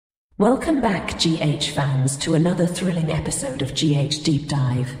Welcome back, GH fans, to another thrilling episode of GH Deep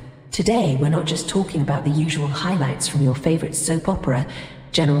Dive. Today, we're not just talking about the usual highlights from your favorite soap opera,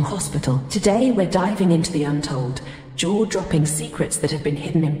 General Hospital. Today, we're diving into the untold, jaw-dropping secrets that have been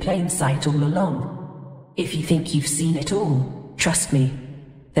hidden in plain sight all along. If you think you've seen it all, trust me,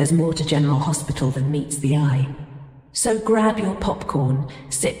 there's more to General Hospital than meets the eye. So grab your popcorn,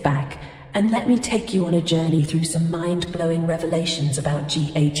 sit back, and let me take you on a journey through some mind-blowing revelations about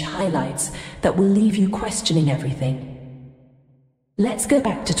GH highlights that will leave you questioning everything. Let's go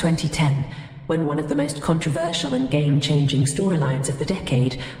back to 2010, when one of the most controversial and game-changing storylines of the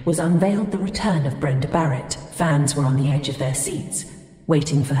decade was unveiled: the return of Brenda Barrett. Fans were on the edge of their seats,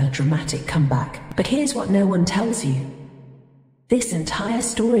 waiting for her dramatic comeback. But here's what no one tells you. This entire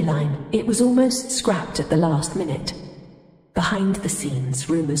storyline, it was almost scrapped at the last minute. Behind the scenes,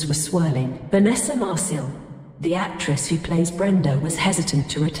 rumors were swirling. Vanessa Marcil, the actress who plays Brenda, was hesitant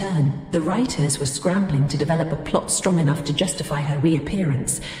to return. The writers were scrambling to develop a plot strong enough to justify her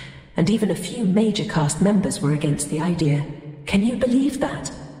reappearance, and even a few major cast members were against the idea. Can you believe that?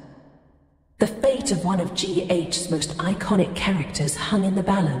 The fate of one of GH's most iconic characters hung in the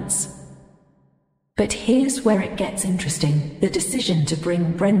balance. But here's where it gets interesting. The decision to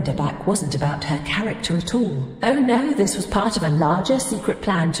bring Brenda back wasn't about her character at all. Oh no, this was part of a larger secret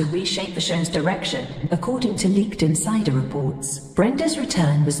plan to reshape the show's direction. According to leaked insider reports, Brenda's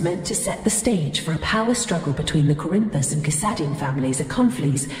return was meant to set the stage for a power struggle between the Corinthus and Cassadine families, a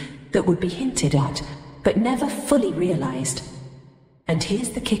conflict that would be hinted at, but never fully realized. And here's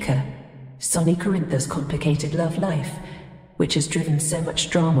the kicker. Sonny Corinthus' complicated love life, which has driven so much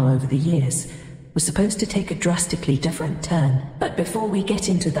drama over the years, was supposed to take a drastically different turn. But before we get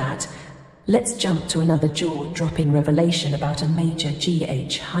into that, let's jump to another jaw-dropping revelation about a major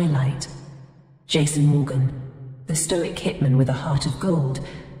GH highlight. Jason Morgan, the stoic hitman with a heart of gold,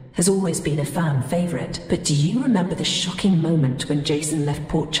 has always been a fan favorite. But do you remember the shocking moment when Jason left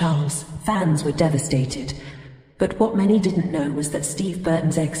Port Charles? Fans were devastated. But what many didn't know was that Steve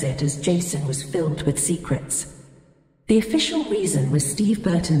Burton's exit as Jason was filled with secrets. The official reason was Steve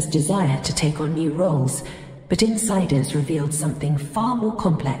Burton's desire to take on new roles, but insiders revealed something far more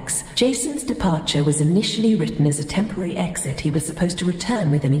complex. Jason's departure was initially written as a temporary exit. He was supposed to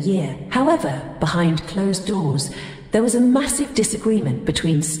return within a year. However, behind closed doors, there was a massive disagreement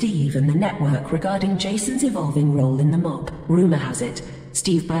between Steve and the network regarding Jason's evolving role in the mob. Rumor has it,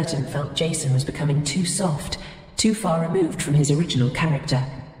 Steve Burton felt Jason was becoming too soft, too far removed from his original character.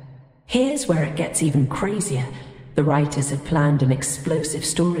 Here's where it gets even crazier. The writers had planned an explosive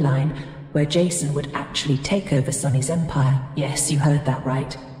storyline where Jason would actually take over Sonny's empire. Yes, you heard that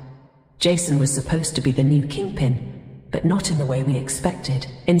right. Jason was supposed to be the new kingpin, but not in the way we expected.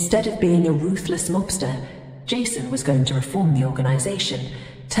 Instead of being a ruthless mobster, Jason was going to reform the organization,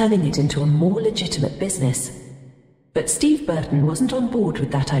 turning it into a more legitimate business. But Steve Burton wasn't on board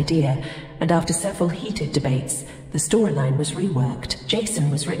with that idea, and after several heated debates, the storyline was reworked.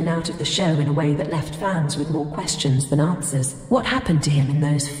 Jason was written out of the show in a way that left fans with more questions than answers. What happened to him in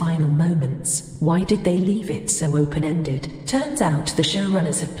those final moments? Why did they leave it so open-ended? Turns out the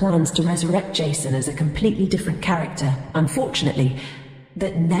showrunners had plans to resurrect Jason as a completely different character. Unfortunately,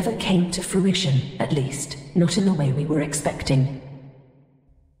 that never came to fruition, at least, not in the way we were expecting.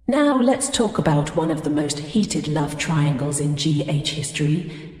 Now let's talk about one of the most heated love triangles in GH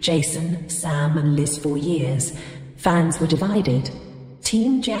history. Jason, Sam and Liz. For years, fans were divided.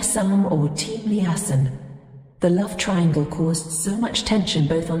 Team Jason or Team Liason. The love triangle caused so much tension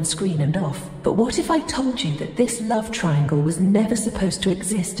both on screen and off. But what if I told you that this love triangle was never supposed to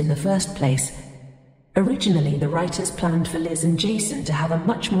exist in the first place? Originally, the writers planned for Liz and Jason to have a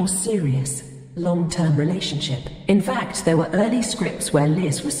much more serious, long-term relationship. In fact, there were early scripts where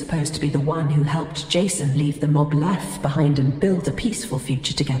Liz was supposed to be the one who helped Jason leave the mob life behind and build a peaceful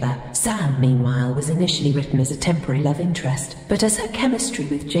future together. Sam, meanwhile, was initially written as a temporary love interest, but as her chemistry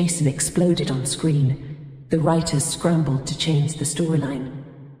with Jason exploded on screen, the writers scrambled to change the storyline.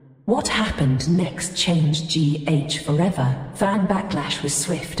 What happened next changed GH forever. Fan backlash was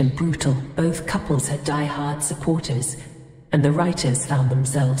swift and brutal. Both couples had die-hard supporters, and the writers found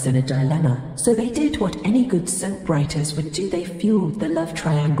themselves in a dilemma. So they did what any good soap writers would do. They fueled the love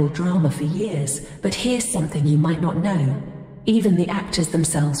triangle drama for years. But here's something you might not know. Even the actors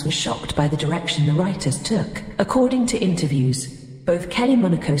themselves were shocked by the direction the writers took. According to interviews, both Kelly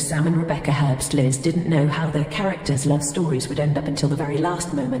Monaco, Sam and Rebecca Herbst Liz didn't know how their characters' love stories would end up until the very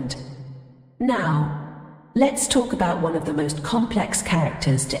last moment. Now, let's talk about one of the most complex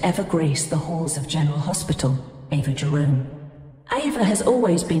characters to ever grace the halls of General Hospital, Ava Jerome. Ava has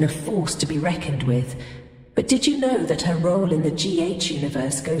always been a force to be reckoned with, But did you know that her role in the GH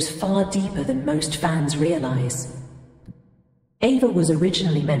universe goes far deeper than most fans realize? Ava was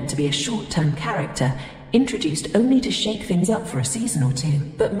originally meant to be a short-term character, introduced only to shake things up for a season or two.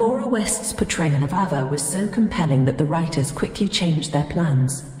 But Maura West's portrayal of Ava was so compelling that the writers quickly changed their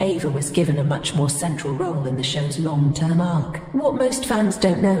plans. Ava was given a much more central role in the show's long-term arc. What most fans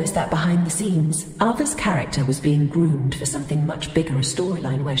don't know is that behind the scenes, Ava's character was being groomed for something much bigger, a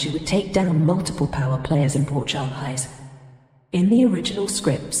storyline where she would take down multiple power players in Port Charles. In the original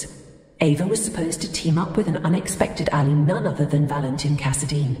scripts, Ava was supposed to team up with an unexpected ally, none other than Valentin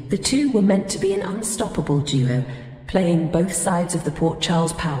Cassadine. The two were meant to be an unstoppable duo, playing both sides of the Port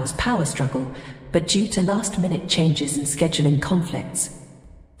Charles Powers power struggle, but due to last-minute changes and scheduling conflicts,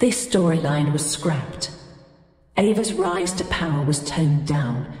 this storyline was scrapped. Ava's rise to power was toned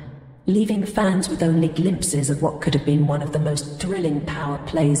down, leaving fans with only glimpses of what could have been one of the most thrilling power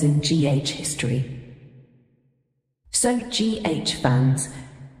plays in GH history. So GH fans,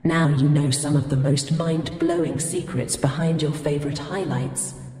 now you know some of the most mind-blowing secrets behind your favorite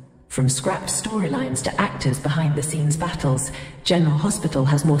highlights. From scrapped storylines to actors behind-the-scenes battles, General Hospital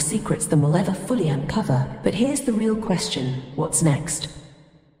has more secrets than we'll ever fully uncover. But here's the real question: what's next?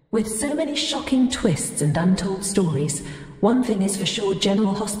 With so many shocking twists and untold stories, one thing is for sure: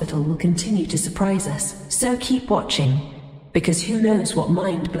 General Hospital will continue to surprise us. So keep watching, because who knows what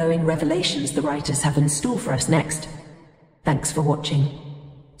mind-blowing revelations the writers have in store for us next. Thanks for watching.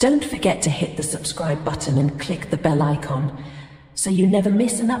 Don't forget to hit the subscribe button and click the bell icon, so you never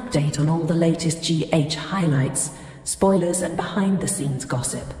miss an update on all the latest GH highlights, spoilers and behind-the-scenes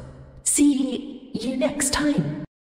gossip. See you next time.